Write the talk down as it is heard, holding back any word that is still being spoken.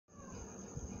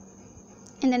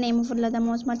In the name of Allah, the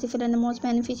most merciful and the most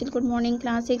beneficial. Good morning,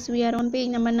 class 6. We are on page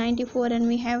number 94 and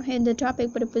we have here the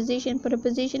topic preposition.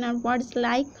 Preposition are words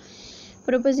like.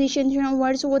 Preposition जो है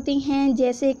words होती हैं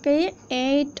जैसे कि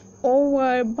at,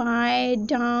 over, by,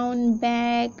 down,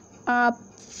 back, up,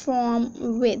 from,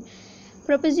 with.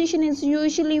 Preposition is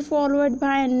usually followed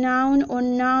by a noun or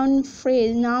noun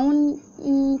phrase. Noun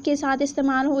के साथ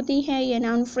इस्तेमाल होती है या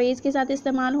noun phrase के साथ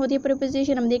इस्तेमाल होती है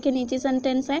preposition. हम देखें नीचे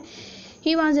सेंटेंस है,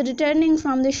 He was returning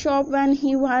from the shop when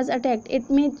he was attacked.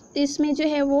 इसमें जो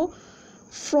है वो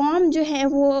from जो है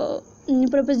वो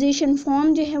preposition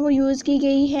form जो है वो यूज़ की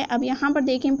गई है. अब यहाँ पर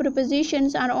देखें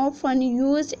prepositions are often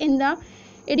used in the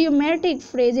idiomatic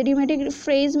phrase. idiomatic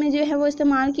phrase में जो है वो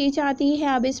इस्तेमाल की जाती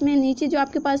है. अब इसमें नीचे जो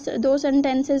आपके पास दो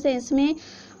sentences हैं इसमें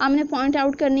आपने पॉइंट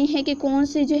आउट करनी है कि कौन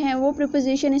सी जो है वो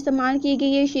preposition इस्तेमाल की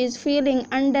गई है. She is feeling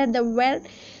under the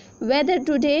weather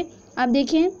today. अब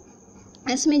देखें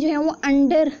इसमें जो है वो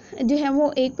अंडर जो है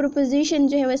वो एक प्रोपोजिशन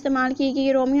जो है वो इस्तेमाल की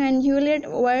गई. Romeo and Juliet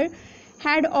were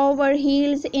head over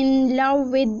heels in love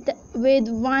with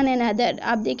one another.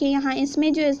 आप देखिए यहाँ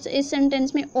इसमें जो इस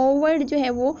सेंटेंस में ओवर जो है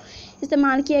वो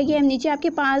इस्तेमाल किया गया है. नीचे आपके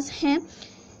पास हैं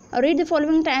read the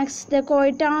following text. The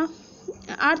Quetta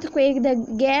earthquake, the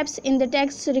gaps in the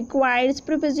text requires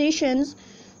prepositions.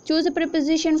 Choose a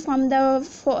preposition from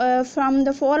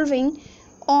the following.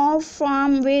 Of,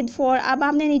 from, with, for. अब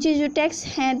आपने नीचे जो टेक्स्ट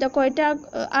है द कोयटा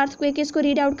अर्थक्वेक इसको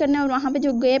रीड आउट करना है और वहाँ पे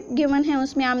जो गैप गिवन है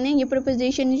उसमें आपने ये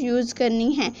प्रीपोजिशन यूज़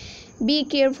करनी है. Be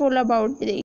careful about this.